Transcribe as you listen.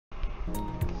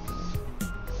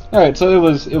Alright, so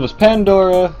it was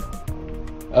Pandora.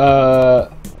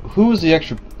 Who was the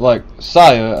extra? Like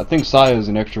Saya. I think Saya is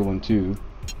an extra one too.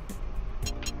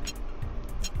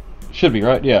 Should be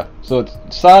right. Yeah. So it's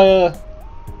Saya.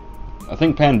 I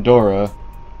think Pandora.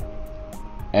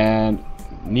 And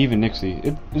Neve and Nixie.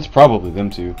 It's probably them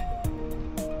two.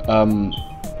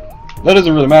 That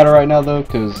doesn't really matter right now though,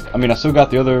 because I mean I still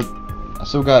got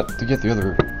to get the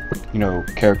other, you know,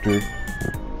 character.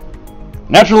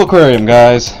 Natural Aquarium,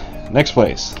 guys. Next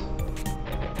place.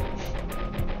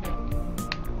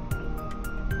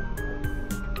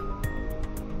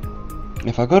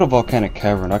 If I go to Volcanic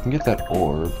Cavern, I can get that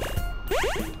orb.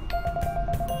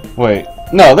 Wait,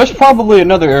 no, there's probably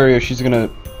another area she's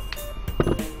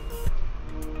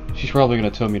probably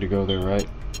gonna tell me to go there, right?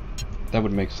 That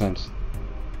would make sense.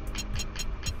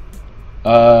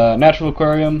 Natural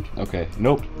Aquarium. Okay,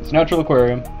 nope, it's Natural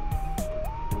Aquarium.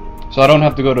 So I don't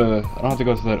have to go to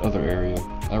that other area.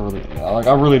 I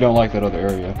really don't like that other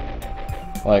area.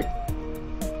 Like,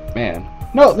 man,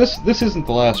 no, this isn't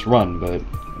the last run, but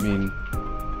I mean,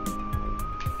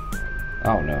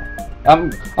 I don't know.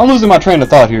 I'm losing my train of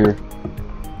thought here.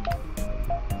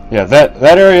 Yeah,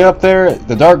 that area up there,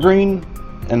 the dark green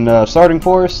and starting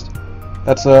forest.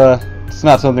 That's it's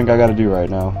not something I got to do right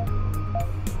now.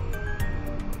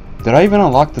 Did I even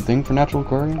unlock the thing for Natural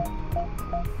Aquarium?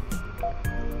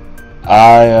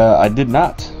 I did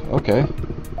not. Okay.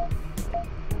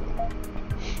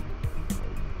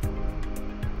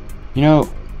 You know,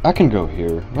 I can go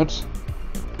here. Let's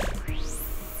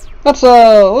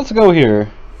go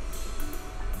here.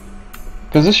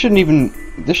 Cause this shouldn't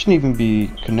even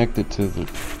be connected to the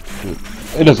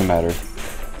it doesn't matter.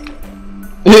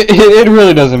 It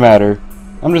really doesn't matter.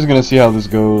 I'm just gonna see how this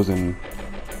goes and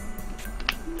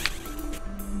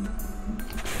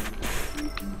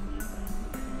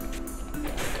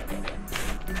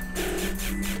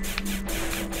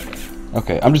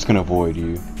okay, I'm just gonna avoid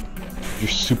you. You're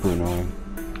super annoying.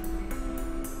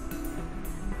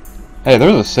 Hey,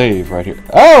 there's a save right here.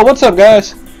 Oh, what's up,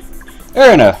 guys?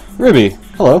 Erina, Ribi,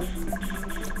 hello.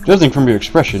 Judging from your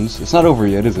expressions, it's not over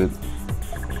yet, is it?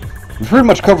 We've pretty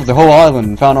much covered the whole island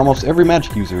and found almost every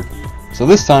magic user. So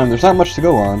this time, there's not much to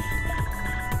go on.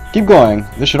 Keep going.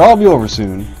 This should all be over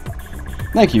soon.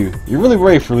 Thank you. You're really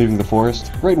brave for leaving the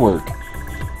forest. Great work.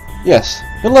 Yes.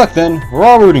 Good luck, then. We're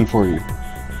all rooting for you.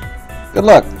 Good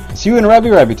luck. See you in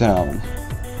Rabi-Ribi Town.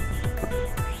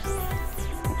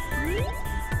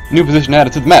 New position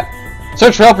added to the map.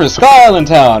 Search for help for Sky Island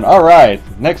Town. Alright,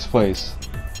 next place.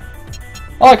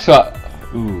 I like Sky...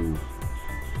 Ooh.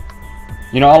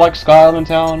 You know, I like Sky Island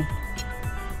Town.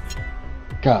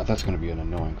 God, that's gonna be an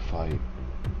annoying fight.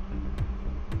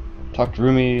 Talk to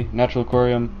Rumi, Natural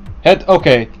Aquarium.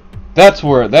 Okay, that's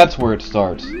where it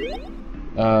starts. Do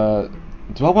I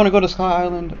want to go to Sky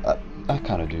Island? I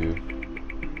kind of do.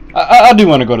 I do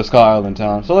want to go to Sky Island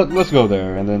Town, so let's go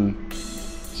there and then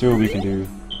see what we can do.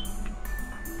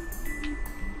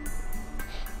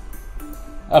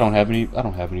 I don't have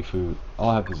any food. All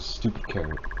I have is a stupid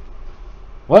carrot.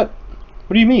 What?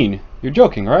 What do you mean? You're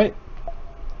joking, right?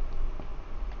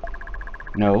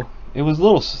 No, it was a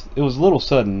little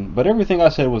sudden, but everything I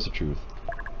said was the truth.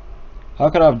 How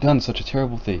could I have done such a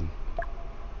terrible thing?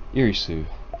 Irisu.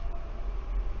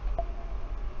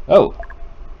 Oh,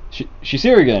 she's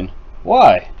here again.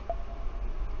 Why?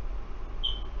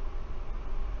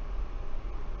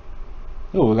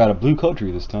 Oh, we got a blue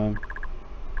country this time.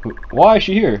 Why is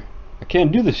she here? I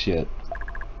can't do this yet.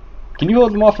 Can you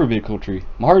hold them off for a bit, Coultry?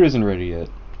 My heart isn't ready yet.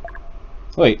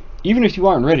 Wait, even if you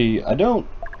aren't ready, I don't...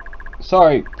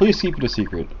 Sorry, please keep it a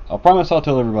secret. I'll promise I'll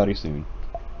tell everybody soon.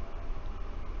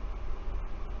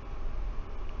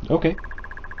 Okay.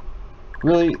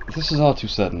 Really, this is all too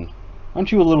sudden.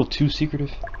 Aren't you a little too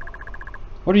secretive?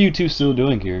 What are you two still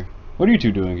doing here? What are you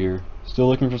two doing here? Still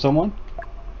looking for someone?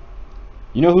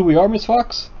 You know who we are, Miss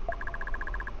Fox?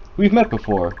 We've met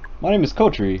before. My name is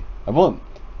Coultry.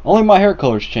 Only my hair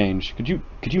color's changed. Could you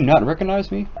not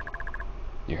recognize me?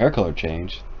 Your hair color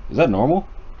changed? Is that normal?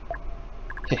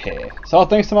 Hehe. It's all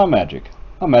thanks to my magic.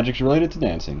 My magic's related to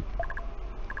dancing.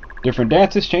 Different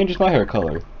dances changes my hair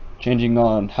color. Changing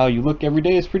on how you look every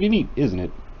day is pretty neat, isn't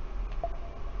it?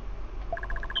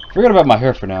 Forget about my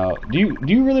hair for now. Do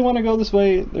you really want to go this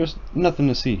way? There's nothing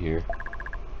to see here.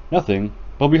 Nothing?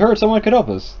 But we heard someone could help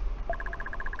us.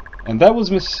 And that was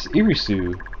Miss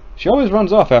Irisu. She always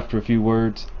runs off after a few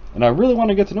words, and I really want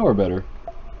to get to know her better.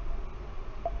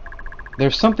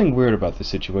 There's something weird about this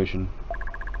situation.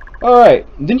 Alright,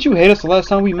 didn't you hate us the last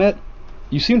time we met?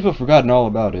 You seem to have forgotten all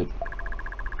about it.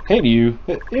 Hate you?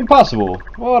 Impossible.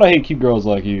 Why would I hate cute girls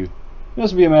like you? You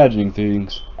must be imagining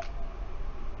things.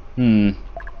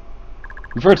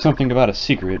 We've heard something about a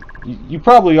secret. You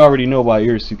probably already know why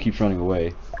Irisu keeps running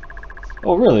away.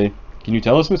 Oh, really? Can you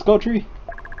tell us, Miss Gotree?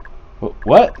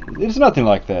 What? It's nothing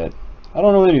like that. I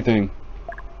don't know anything.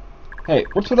 Hey,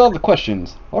 what's with all the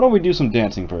questions? Why don't we do some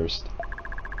dancing first?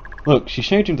 Look, she's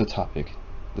changing the topic.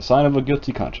 The sign of a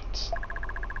guilty conscience.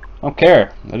 I don't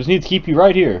care. I just need to keep you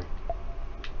right here.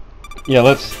 Yeah,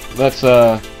 let's,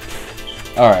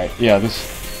 alright, yeah,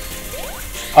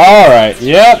 alright,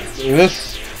 yep,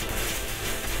 this,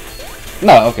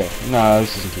 no, okay, no,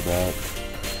 this isn't too bad,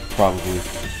 probably,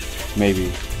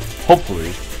 maybe,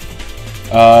 hopefully,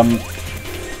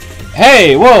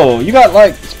 hey, whoa, you got,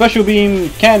 like, special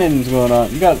beam cannons going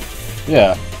on, you got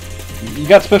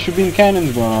special beam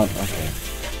cannons going on, okay.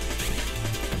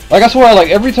 Like, I swear, like,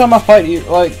 every time I fight,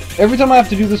 every time I have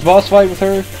to do this boss fight with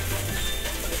her,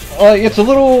 like, it's a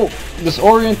little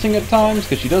disorienting at times,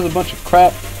 because she does a bunch of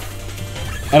crap,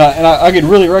 and I get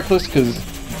really reckless, because,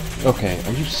 okay,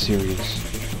 are you serious?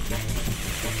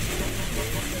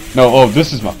 No, oh,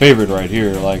 this is my favorite right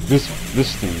here, like, this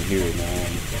thing here, man.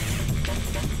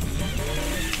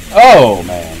 Oh,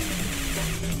 man.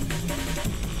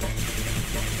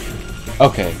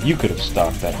 Okay, you could have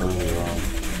stopped that earlier on.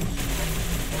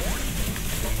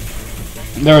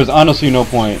 There is honestly no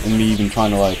point in me even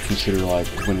trying to, like, consider, like,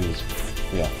 winning this.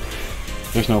 Yeah.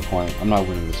 There's no point. I'm not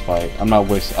winning this fight. I'm not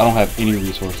wasting. I don't have any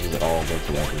resources at all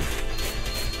whatsoever.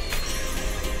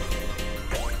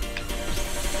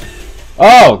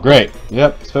 Oh, great.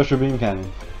 Yep, special beam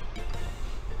cannon.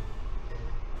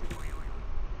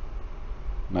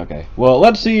 Okay. Well,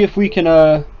 let's see if we can,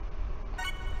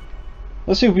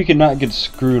 let's see if we can not get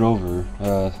screwed over,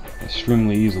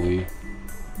 extremely easily.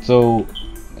 So,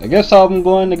 I guess I'm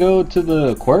going to go to the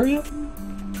aquarium?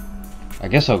 I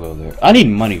guess I'll go there. I need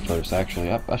money first, actually.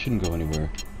 I shouldn't go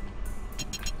anywhere.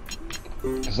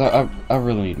 Because I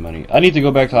really need money. I need to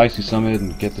go back to Icy Summit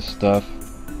and get the stuff.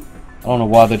 I don't know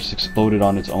why that just exploded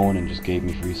on its own and just gave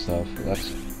me free stuff.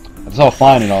 That's all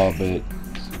fine and all, but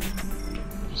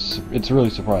it's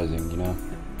really surprising, you know?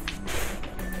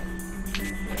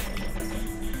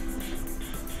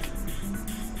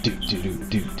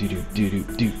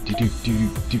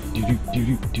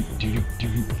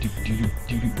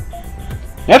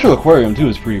 Natural Aquarium too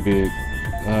is pretty big.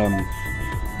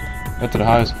 That's the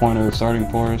highest point of the starting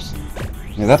forest.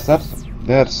 Yeah,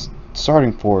 that's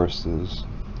starting forest is.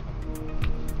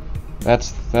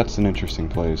 That's an interesting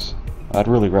place. I'd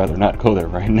really rather not go there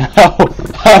right now.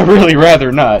 I'd really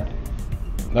rather not.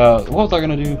 What was I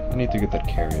gonna do? I need to get that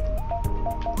carrot.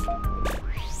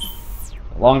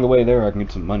 Along the way there, I can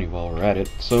get some money while we're at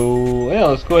it. So yeah,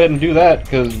 let's go ahead and do that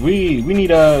because we need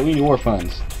war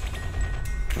funds.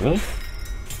 Really?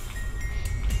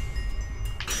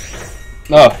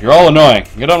 Oh, you're all annoying.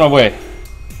 Get on our way.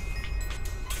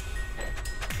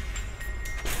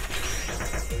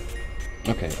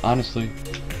 Okay, honestly.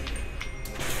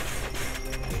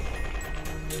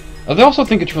 I also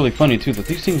think it's really funny too that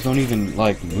these things don't even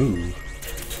like move.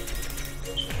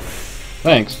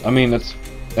 Thanks. I mean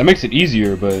that makes it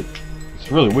easier, but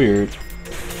it's really weird.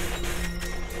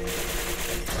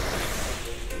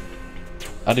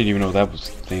 I didn't even know that was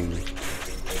a thing.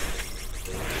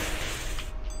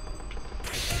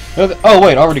 Oh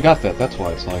wait, I already got that. That's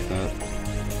why it's like that.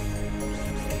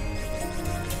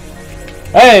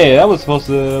 Hey, that was supposed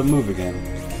to move again.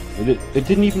 It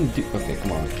didn't even do. Okay,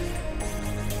 come on.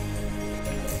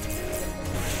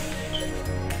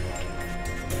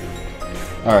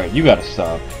 All right, you gotta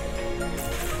stop.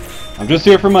 I'm just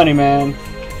here for money, man.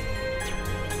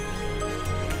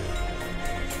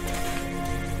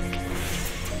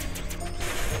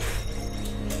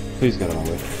 Please get out of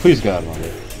my way. Please get out of my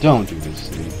way. Don't do this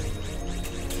to me.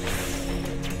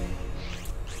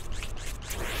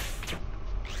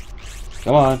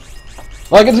 Come on.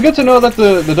 Like, it's good to know that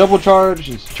the double charge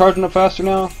is charging up faster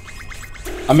now.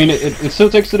 I mean, it still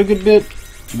takes it a good bit,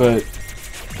 but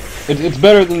it's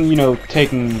better than, you know,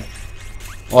 taking,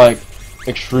 like,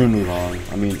 extremely long.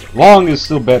 I mean, long is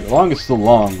still better. Long is still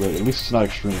long, but at least it's not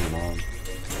extremely long.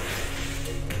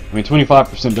 I mean,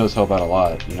 25% does help out a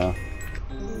lot, you know?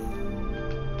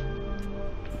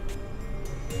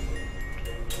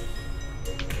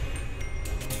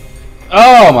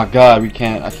 Oh my god,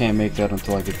 I can't make that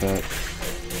until I get that.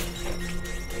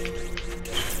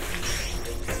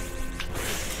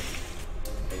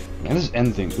 Man, this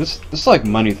end thing, this like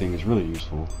money thing is really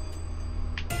useful.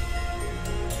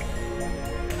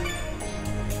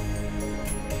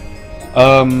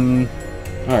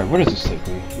 Alright, where does this take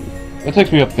me? That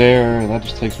takes me up there, and that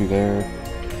just takes me there.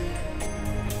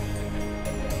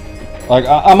 Like,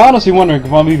 I'm honestly wondering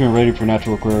if I'm even ready for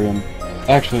Natural Aquarium.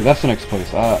 Actually, that's the next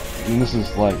place. and this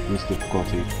is like this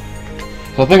difficulty.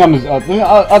 So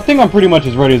I think I'm pretty much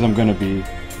as ready as I'm gonna be.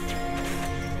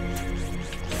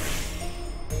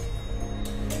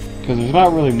 Because there's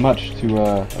not really much to,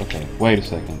 okay, wait a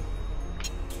second.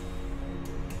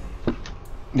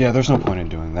 Yeah, there's no point in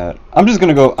doing that. I'm just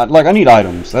gonna go, like, I need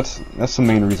items. That's the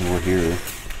main reason we're here.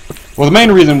 Well, the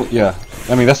main reason, yeah,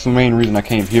 I mean, that's the main reason I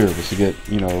came here, was to get,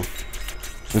 you know,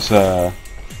 this,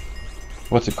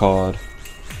 what's it called?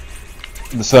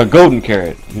 This, golden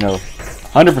carrot, you know.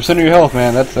 100% of your health,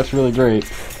 man, that's really great.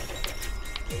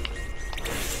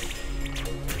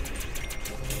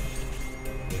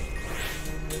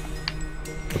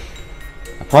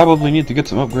 Probably need to get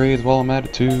some upgrades while I'm at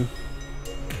it too.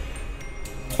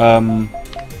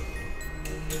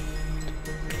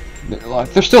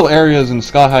 There's still areas in the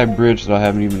Sky High Bridge that I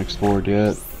haven't even explored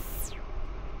yet.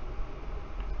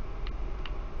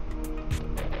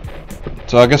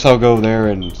 So I guess I'll go there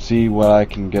and see what I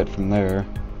can get from there.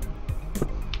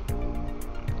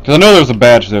 Because I know there's a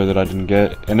badge there that I didn't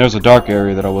get, and there's a dark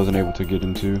area that I wasn't able to get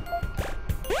into.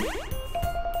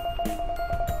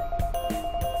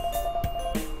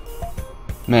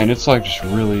 Man, it's like just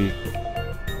really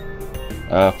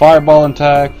fireball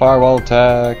attack,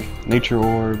 nature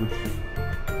orb.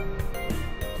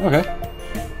 Okay.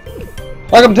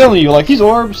 Like I'm telling you, like these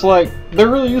orbs, like they're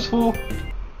really useful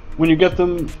when you get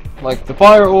them. Like the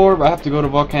fire orb, I have to go to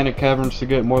volcanic caverns to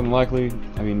get, more than likely.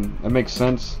 I mean, that makes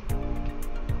sense.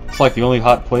 It's like the only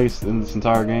hot place in this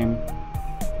entire game.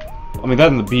 I mean, that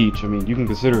and the beach. I mean, you can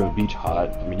consider a beach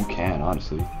hot. I mean, you can,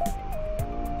 honestly.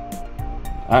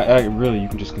 I really, you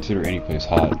can just consider any place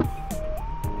hot.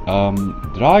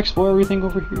 Did I explore everything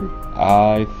over here?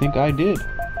 I think I did.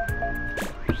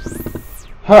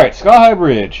 Alright, Sky High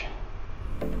Bridge.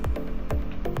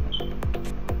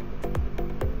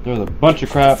 There's a bunch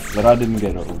of crap that I didn't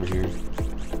get over here.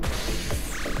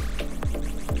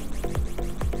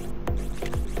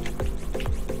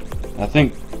 I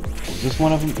think, is this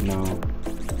one of them? No.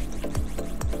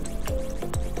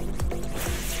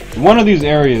 One of these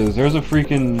areas, there's a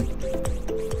freaking...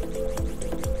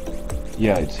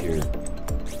 Yeah, it's here.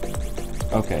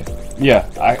 Okay. Yeah,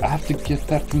 I have to get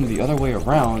that from the other way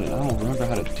around, and I don't remember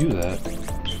how to do that.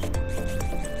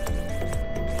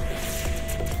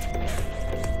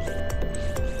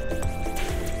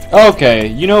 Okay,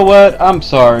 you know what? I'm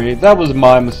sorry. That was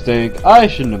my mistake. I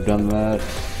shouldn't have done that.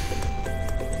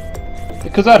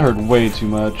 Because that hurt way too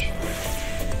much.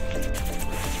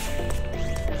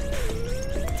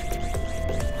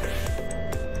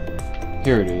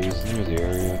 Here it is. Here's the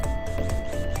area.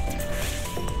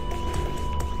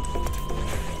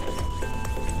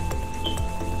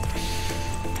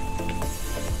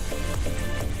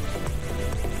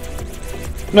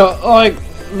 No, like,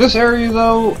 this area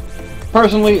though,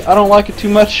 personally, I don't like it too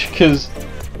much because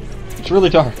it's really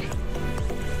dark.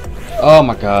 Oh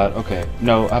my god, okay.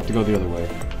 No, I have to go the other way.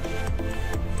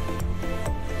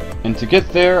 And to get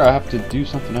there, I have to do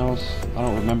something else. I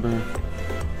don't remember.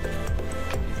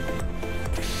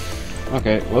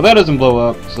 Okay, well that doesn't blow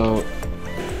up, so...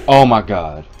 Oh my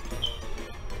god.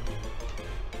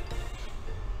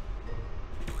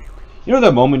 You know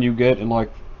that moment you get in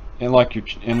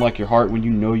your heart when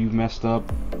you know you've messed up?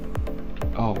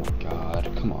 Oh my god,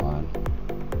 come on.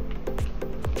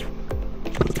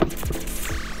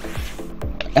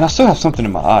 And I still have something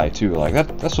in my eye too, like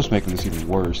that's what's making this even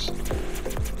worse.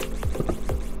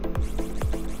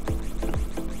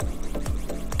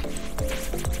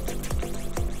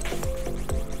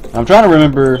 I'm trying to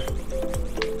remember,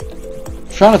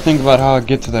 trying to think about how I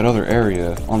get to that other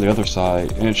area on the other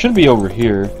side, and it should be over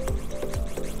here.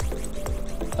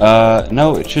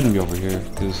 No, it shouldn't be over here,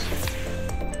 because...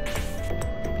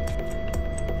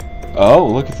 Oh,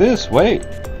 look at this, wait.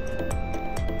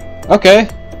 Okay.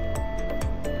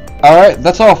 Alright,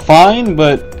 that's all fine,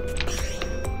 but...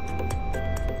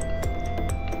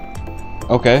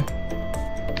 Okay.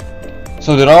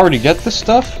 So did I already get this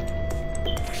stuff?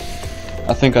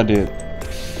 I think I did.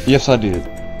 Yes, I did.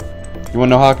 You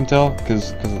wanna know how I can tell?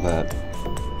 Because of that.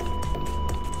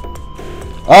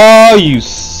 Oh, you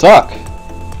suck!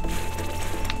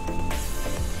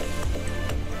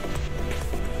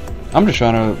 I'm just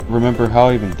trying to remember how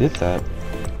I even did that.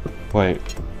 Wait.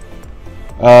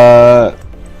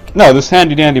 No, this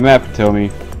handy dandy map can tell me.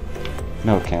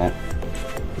 No, it can't.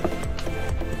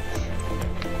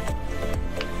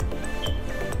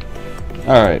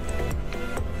 Alright.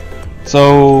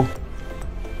 So,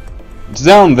 it's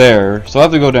down there, so I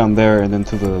have to go down there and then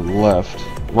to the left,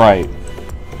 right.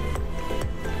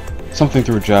 Something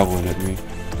threw a javelin at me.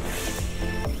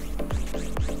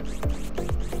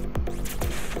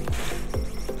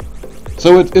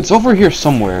 So it's over here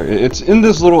somewhere. It's in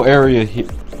this little area here.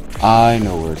 I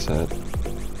know where it's at.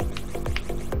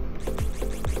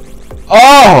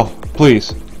 Oh!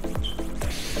 Please.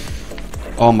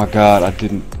 Oh my god, I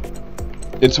didn't...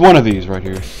 It's one of these right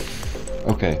here.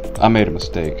 Okay, I made a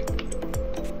mistake.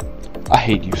 I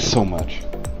hate you so much.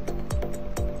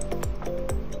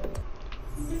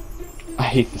 I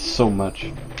hate this so much.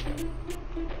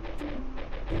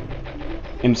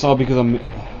 And it's all because I'm...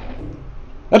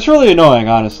 That's really annoying,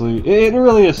 honestly. It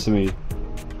really is to me.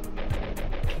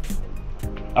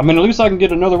 I mean, at least I can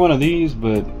get another one of these,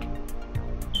 but...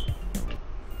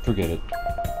 Forget it.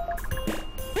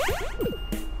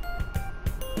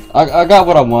 I got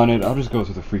what I wanted. I'll just go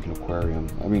through the freaking aquarium.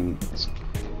 I mean,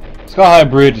 Sky High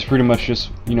Bridge is pretty much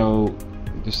just, you know,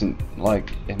 just in,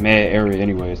 like, a meh area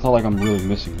anyway. It's not like I'm really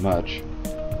missing much.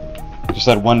 Just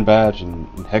that one badge and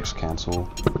Hex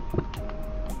Cancel.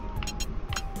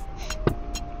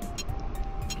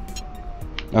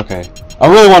 Okay. I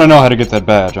really want to know how to get that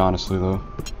badge, honestly, though.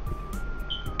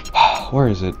 Where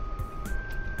is it?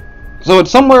 So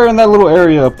it's somewhere in that little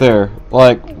area up there.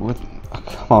 Like, with... Oh,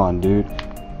 come on, dude.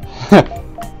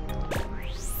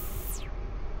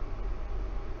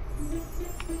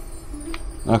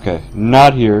 Okay,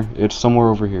 not here. It's somewhere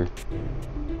over here.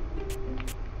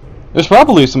 There's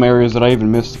probably some areas that I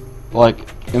even missed, like,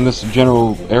 in this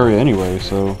general area anyway,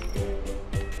 so...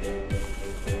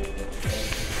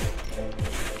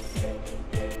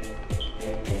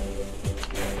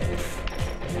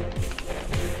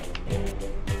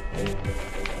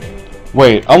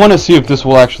 Wait, I want to see if this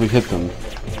will actually hit them.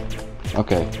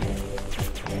 Okay.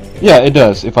 Yeah, it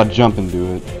does, if I jump and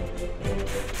do it.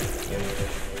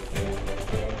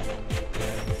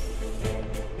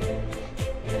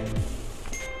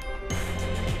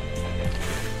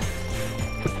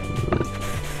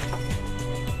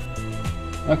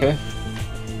 Okay.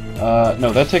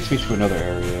 No, that takes me to another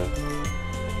area.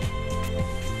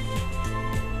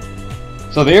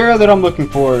 So the area that I'm looking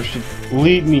for should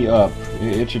lead me up.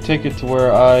 It should take it to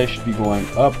where I should be going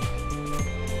up.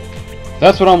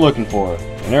 That's what I'm looking for.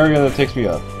 An area that takes me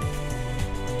up.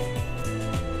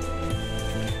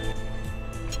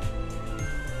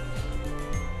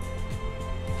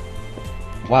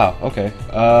 Wow, okay.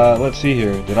 Let's see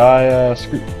here. Did I,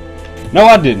 screw... No,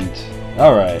 I didn't.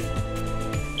 Alright.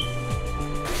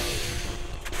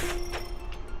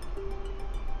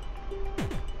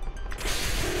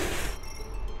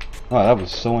 Wow, that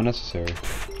was so unnecessary.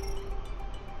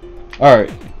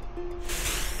 Alright.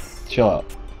 Chill out.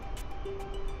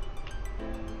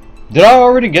 Did I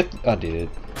already get... I did.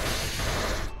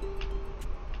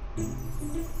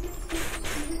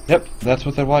 Yep, that's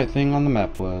what that white thing on the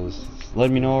map was.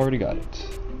 Let me know I already got it.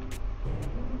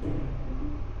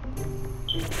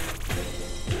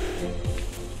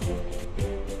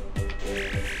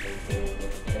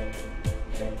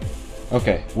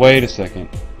 Okay, wait a second.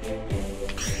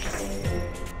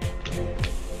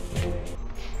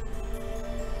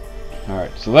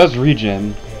 Alright, so that's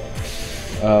regen.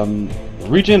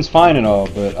 Regen's fine and all,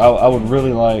 but I would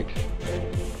really like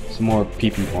some more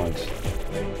PP points.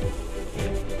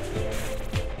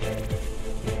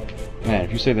 Man,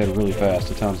 if you say that really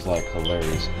fast, it sounds like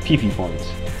hilarious. PP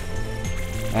points.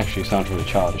 Actually, it sounds really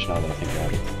childish now that I think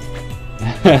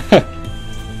about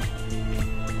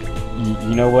it.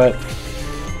 You know what?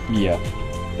 Yeah,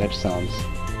 that sounds...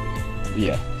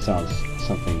 Yeah, sounds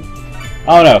something...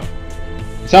 I don't know.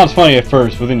 It sounds funny at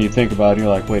first, but then you think about it and you're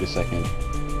like, wait a second.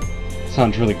 It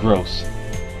sounds really gross.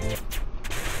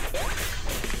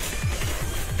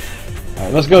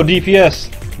 Alright, let's go DPS!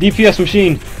 DPS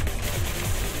machine!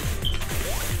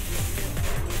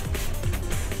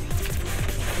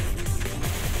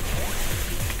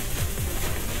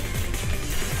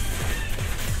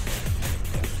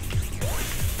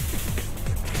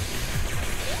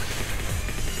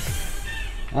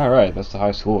 Alright, that's the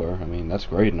high score. I mean, that's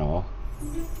great and all.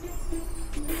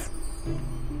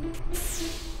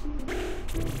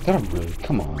 That I'm really...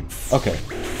 Come on. Okay.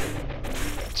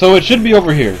 So it should be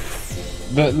over here.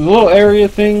 The little area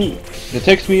thing that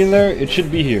takes me in there, it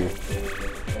should be here.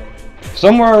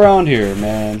 Somewhere around here,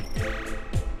 man.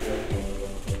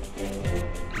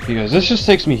 Because this just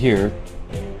takes me here.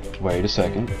 Wait a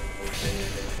second.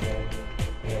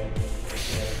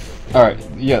 Alright,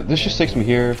 yeah, this just takes me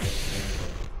here.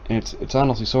 And it's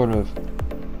honestly sort of...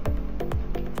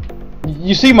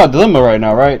 You see my dilemma right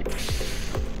now, right?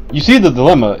 You see the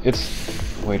dilemma. It's...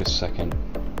 Wait a second.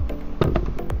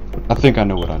 I think I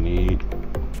know what I need.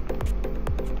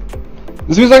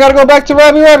 This means I gotta go back to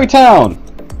Rabi-Ribi Town!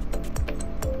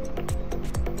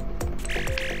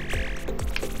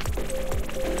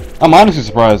 I'm honestly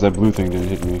surprised that blue thing didn't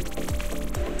hit me.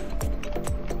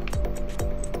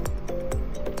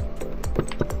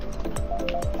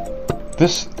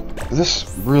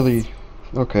 This really...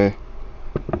 Okay.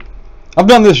 I've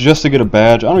done this just to get a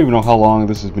badge. I don't even know how long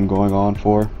this has been going on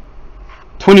for.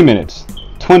 20 minutes.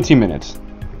 20 minutes.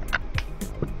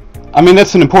 I mean,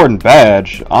 that's an important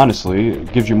badge, honestly.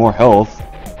 It gives you more health.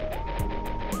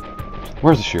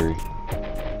 Where's the Sherry?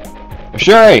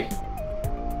 Sherry!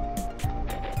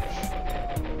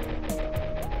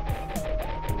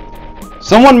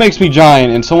 Someone makes me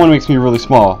giant and someone makes me really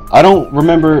small. I don't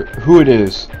remember who it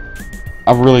is.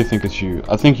 I really think it's you.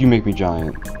 I think you make me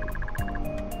giant.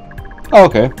 Oh,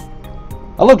 okay.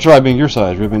 I love to try being your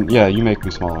size, Ribbon. Yeah, you make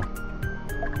me smaller.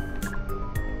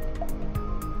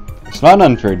 It's not an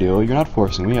unfair deal. You're not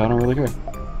forcing me. I don't really care.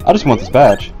 I just want this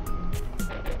badge.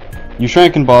 You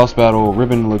shrank in boss battle.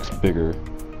 Ribbon looks bigger.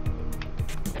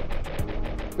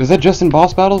 Is that just in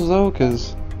boss battles, though?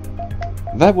 Because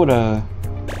that would, I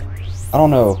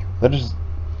don't know. That just...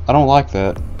 I don't like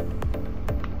that.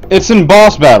 It's in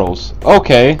boss battles.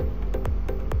 Okay.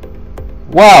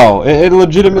 Wow, it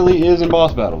legitimately is in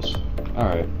boss battles.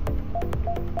 Alright.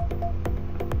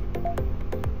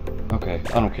 Okay,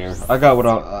 I don't care. I got what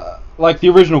I... like, the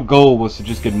original goal was to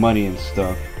just get money and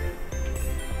stuff.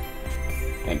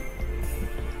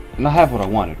 And I have what I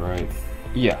wanted, right?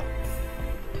 Yeah.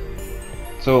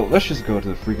 So, let's just go to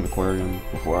the freaking aquarium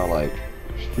before I, like,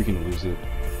 freaking lose it.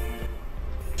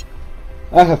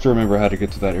 I have to remember how to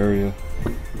get to that area.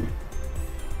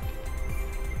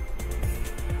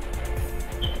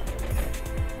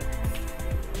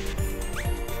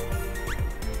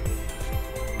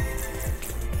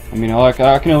 I mean, I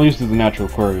can at least do the natural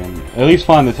aquarium. At least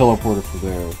find the teleporter for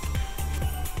there.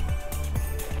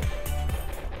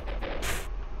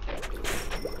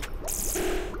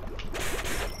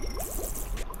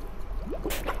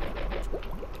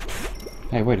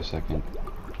 Hey, wait a second.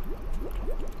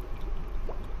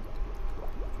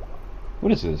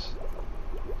 What is this?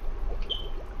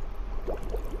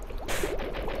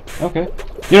 Okay.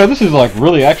 You know, this is like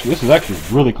really this is actually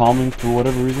really calming for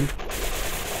whatever reason.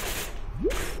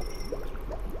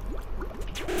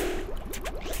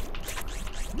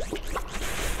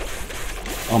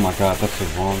 Oh my god, that's the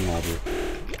wrong magic.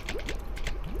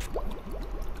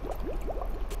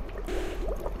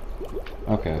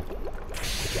 Okay.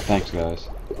 Thanks, guys.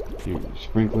 You're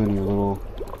sprinkling your little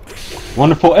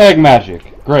wonderful egg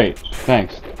magic. Great.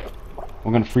 Thanks.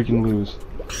 We're gonna freaking lose.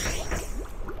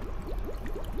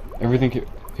 Everything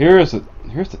here's the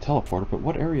teleporter, but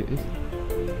what area is it?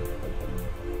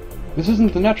 This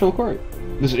isn't the natural aquarium.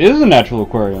 This is a natural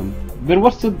aquarium. Then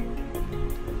what's the...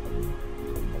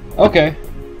 Okay.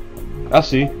 I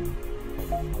see.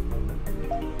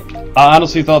 I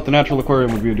honestly thought the natural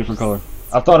aquarium would be a different color.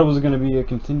 I thought it was going to be a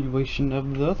continuation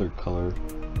of the other color.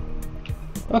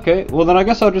 Okay, well then I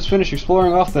guess I'll just finish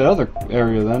exploring off that other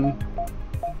area then.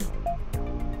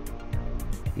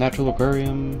 Natural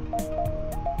aquarium...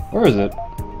 Where is it?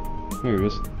 Here it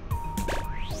is.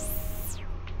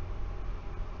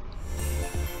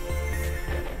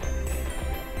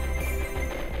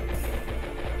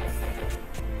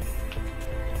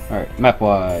 Alright,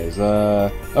 map-wise,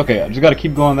 okay, I just gotta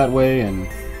keep going that way and...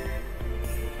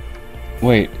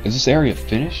 Wait, is this area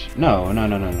finished? No,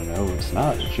 it's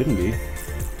not. It shouldn't be.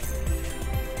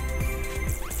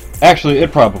 Actually,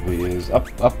 it probably is. I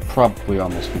probably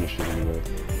almost finished it anyway.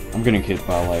 I'm getting hit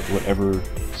by, like, whatever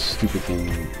stupid thing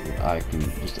I can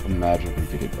just imagine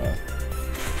we get hit by.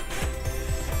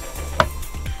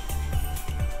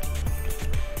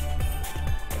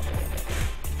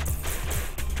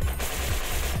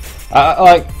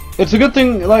 Like, it's a good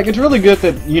thing, like, it's really good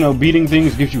that, you know, beating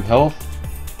things gives you health.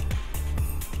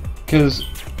 Because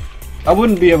I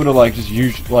wouldn't be able to, like,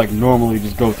 normally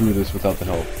just go through this without the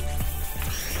health.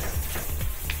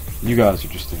 You guys are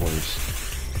just the worst.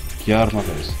 Get out of my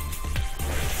face.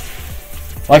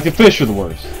 Like, the fish are the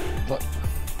worst.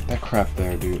 That crap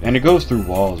there, dude. And it goes through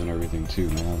walls and everything, too,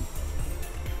 man.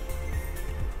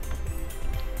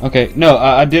 Okay, no,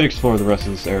 I did explore the rest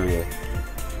of this area.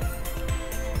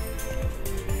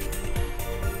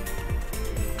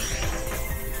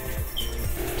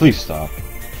 Please stop.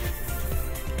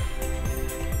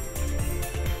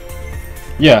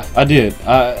 Yeah, I did.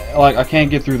 I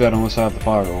can't get through that unless I have the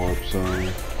fire orb, so...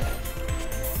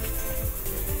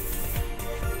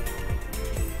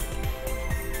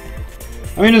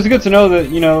 I mean, it's good to know that,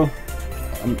 you know,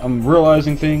 I'm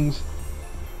realizing things.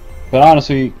 But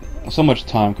honestly, so much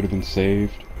time could have been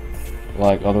saved.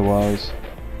 Like, otherwise.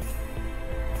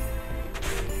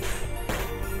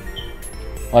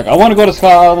 Like, I want to go to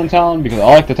Sky Island Town because I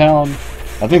like the town.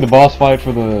 I think the boss fight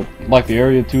for the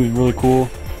area too is really cool.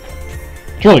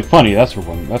 It's really funny, that's for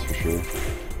sure.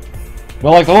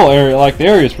 But like the whole area, like the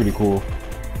area is pretty cool.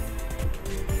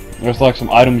 There's like some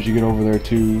items you get over there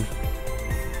too.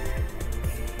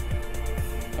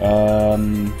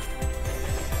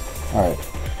 Alright.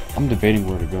 I'm debating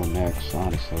where to go next,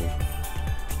 honestly.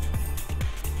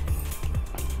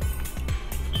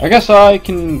 I guess I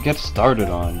can get started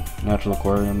on Natural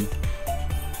Aquarium.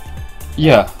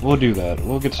 Yeah, we'll do that.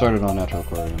 We'll get started on Natural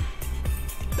Aquarium.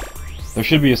 There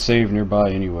should be a save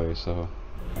nearby anyway, so...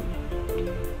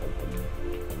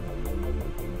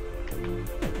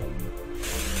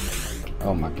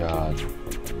 Oh my god.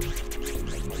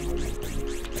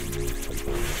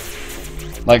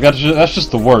 Like, that's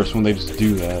just the worst when they just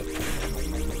do that.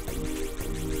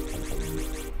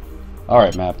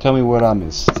 Alright, map, tell me what I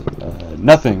missed.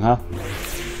 Nothing, huh?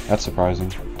 That's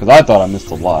surprising. Because I thought I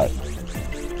missed a lot.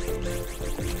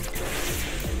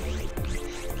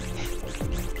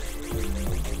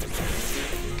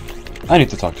 I need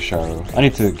to talk to Sharo. I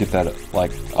need to get that,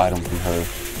 like, item from her.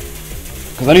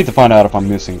 Because I need to find out if I'm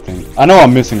missing things. I know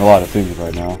I'm missing a lot of things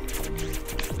right now.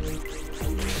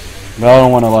 But I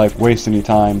don't want to, like, waste any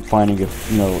time finding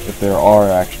if, you know, if there are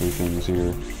actually things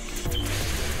here.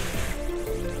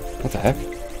 What the heck?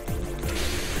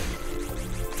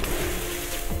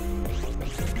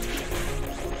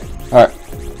 Alright.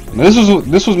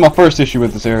 This was my first issue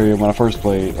with this area when I first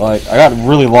played. Like, I got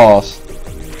really lost.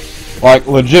 Like,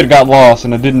 legit got lost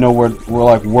and I didn't know where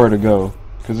to go.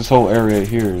 Because this whole area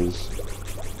here is...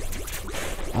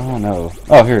 I don't know.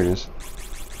 Oh, here it is.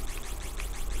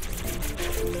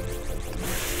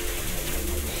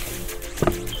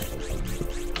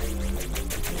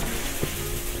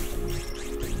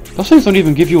 Those things don't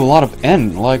even give you a lot of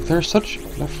N. Like, they're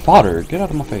fodder. Get out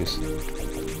of my face.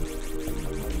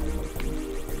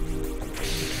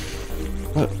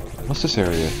 What's this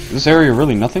area? Is this area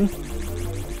really nothing?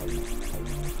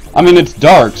 I mean, it's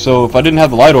dark, so if I didn't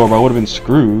have the light orb, I would have been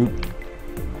screwed.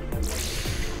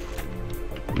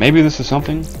 Maybe this is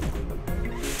something?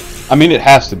 I mean, it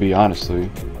has to be, honestly.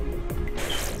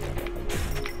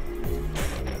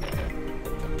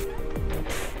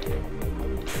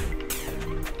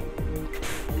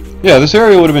 Yeah, this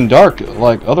area would have been dark,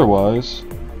 like, otherwise.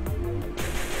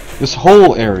 This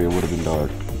whole area would have been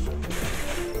dark.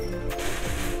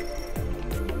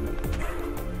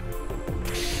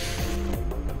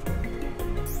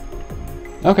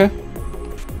 Okay.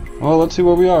 Well, let's see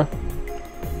where we are.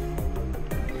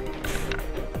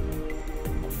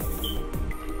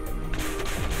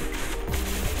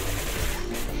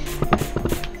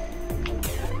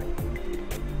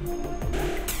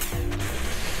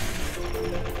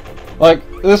 Like,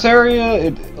 this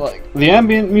area, like, the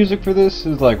ambient music for this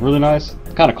is, like, really nice.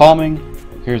 It's kind of calming.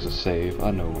 Here's a save. I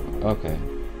know. Okay.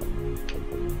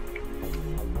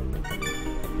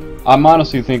 I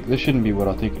honestly think this shouldn't be what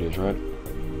I think it is, right?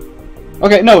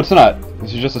 Okay, no, it's not.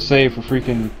 This is just a save for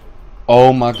freaking...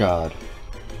 Oh my god.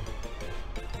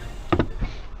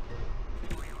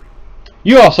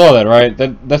 You all saw that, right?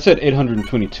 That said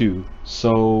 822.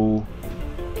 So...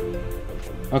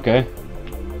 Okay.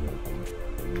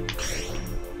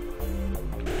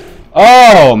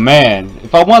 Oh, man.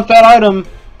 If I want that item...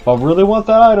 If I really want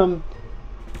that item...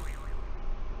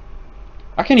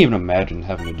 I can't even imagine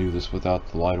having to do this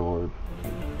without the light orb.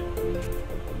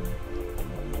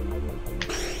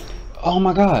 Oh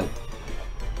my god.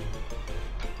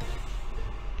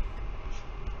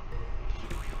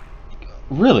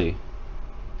 Really?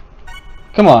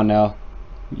 Come on now.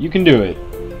 You can do it.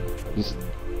 Just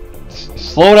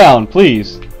slow down,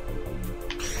 please.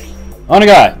 On a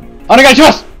guy. On a guy,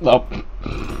 just! No.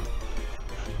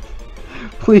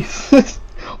 Please.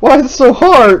 Why is it so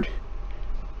hard?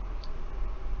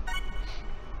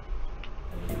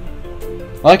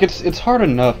 Like, it's hard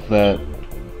enough that...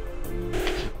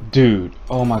 Dude,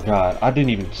 oh my god, I didn't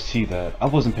even see that. I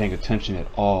wasn't paying attention at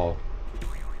all.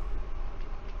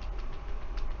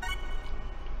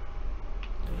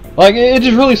 Like, it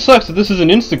just really sucks that this is an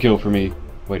insta-kill for me.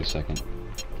 Wait a second.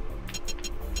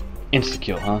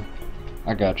 Insta-kill, huh?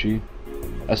 I got you.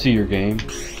 I see your game.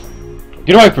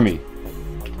 Get away from me!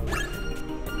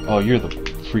 Oh, you're the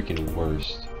freaking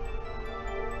worst.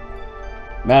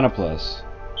 Mana Plus.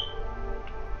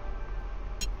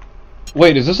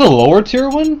 Wait, is this a lower tier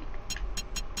one?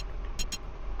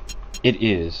 It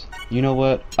is. You know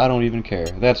what? I don't even care.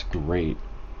 That's great.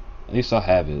 At least I'll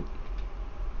have it.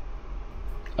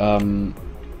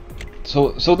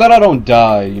 So that I don't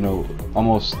die, you know,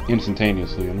 almost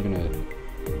instantaneously, I'm gonna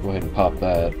go ahead and pop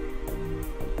that.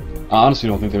 I honestly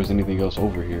don't think there's anything else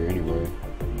over here anyway.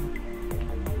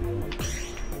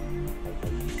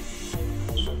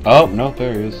 Oh, no,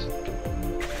 there is.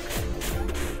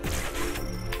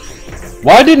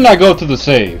 Why didn't I go to the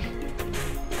save?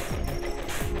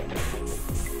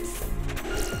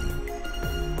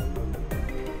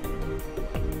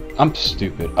 I'm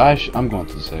stupid. I'm going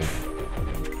to say.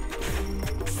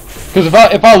 Because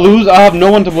if I lose, I have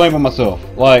no one to blame but myself.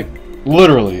 Like,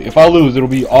 literally, if I lose, it'll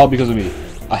be all because of me.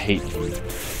 I hate you.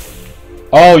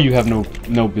 Oh, you have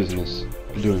no business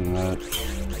doing that.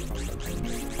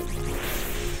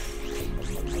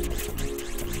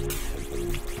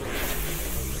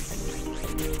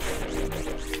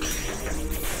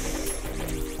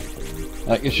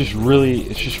 Like, it's just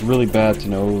really bad to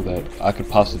know that I could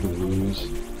possibly lose.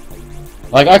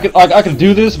 Like, I could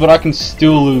do this, but I can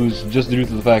still lose just due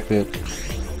to the fact that,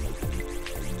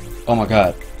 oh my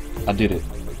god, I did it.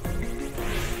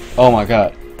 Oh my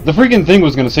god. The freaking thing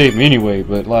was gonna save me anyway,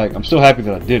 but like, I'm still happy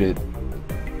that I did it.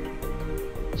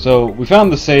 So, we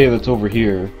found the save that's over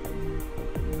here.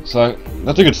 So,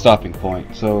 that's a good stopping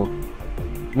point. So,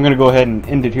 I'm gonna go ahead and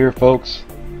end it here, folks.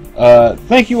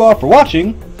 Thank you all for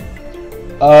watching.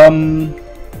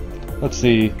 Let's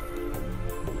see.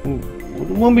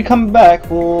 When we come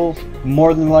back, we'll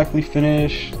more than likely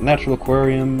finish Natural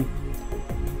Aquarium.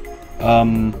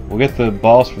 We'll get the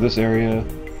boss for this area.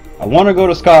 I want to go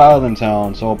to Sky Island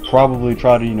Town, so I'll probably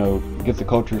try to, you know, get the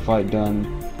culture fight done.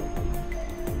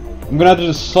 I'm gonna have to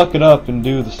just suck it up and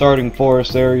do the starting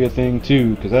forest area thing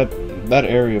too, because that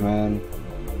area, man,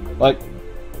 like,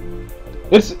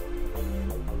 it's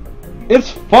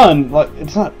fun. Like,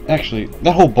 it's not actually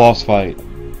that whole boss fight.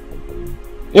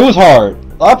 It was hard.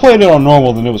 I played it on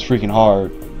normal, then it was freaking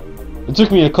hard. It took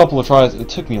me a couple of tries. It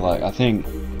took me like, I think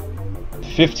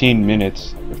 15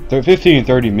 minutes, 15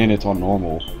 30 minutes on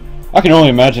normal. I can only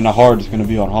imagine how hard it's going to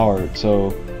be on hard,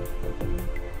 so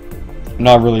I'm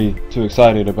not really too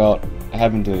excited about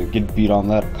having to get beat on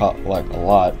that like a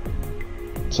lot.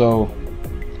 So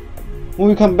when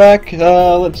we come back,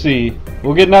 let's see,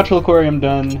 we'll get Natural Aquarium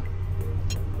done.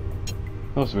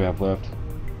 What else do we have left?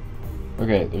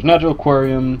 Okay, there's Natural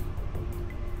Aquarium.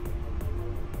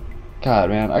 God,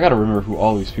 man, I gotta remember who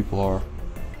all these people are.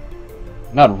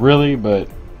 Not really, but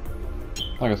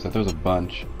like I said, there's a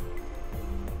bunch.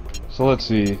 So let's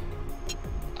see.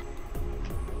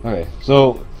 Okay,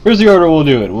 so here's the order we'll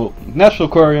do it. We'll Natural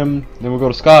Aquarium, then we'll go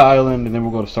to Sky Island, and then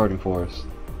we'll go to Starting Forest.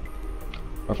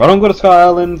 Or if I don't go to Sky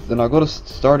Island, then I'll go to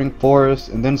Starting Forest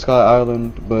and then Sky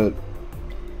Island. But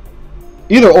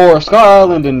either or, Sky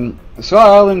Island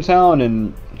Town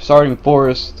and Starting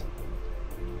Forest,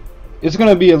 it's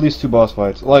gonna be at least 2 boss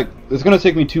fights. Like, it's gonna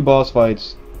take me 2 boss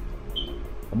fights.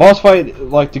 A boss fight,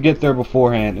 like, to get there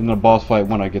beforehand, and then a boss fight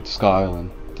when I get to Sky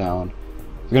Island Town.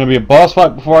 It's gonna be a boss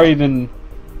fight before I even...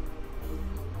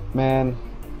 Man,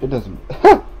 it doesn't...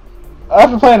 I have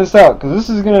to plan this out, because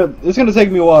it's gonna take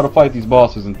me a while to fight these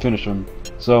bosses and finish them.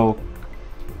 So,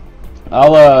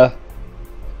 I'll,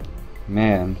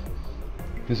 man,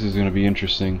 this is gonna be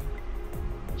interesting.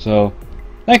 So,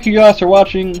 thank you guys for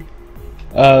watching.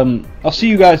 I'll see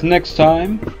you guys next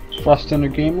time. Frost Thunder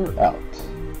Gamer out.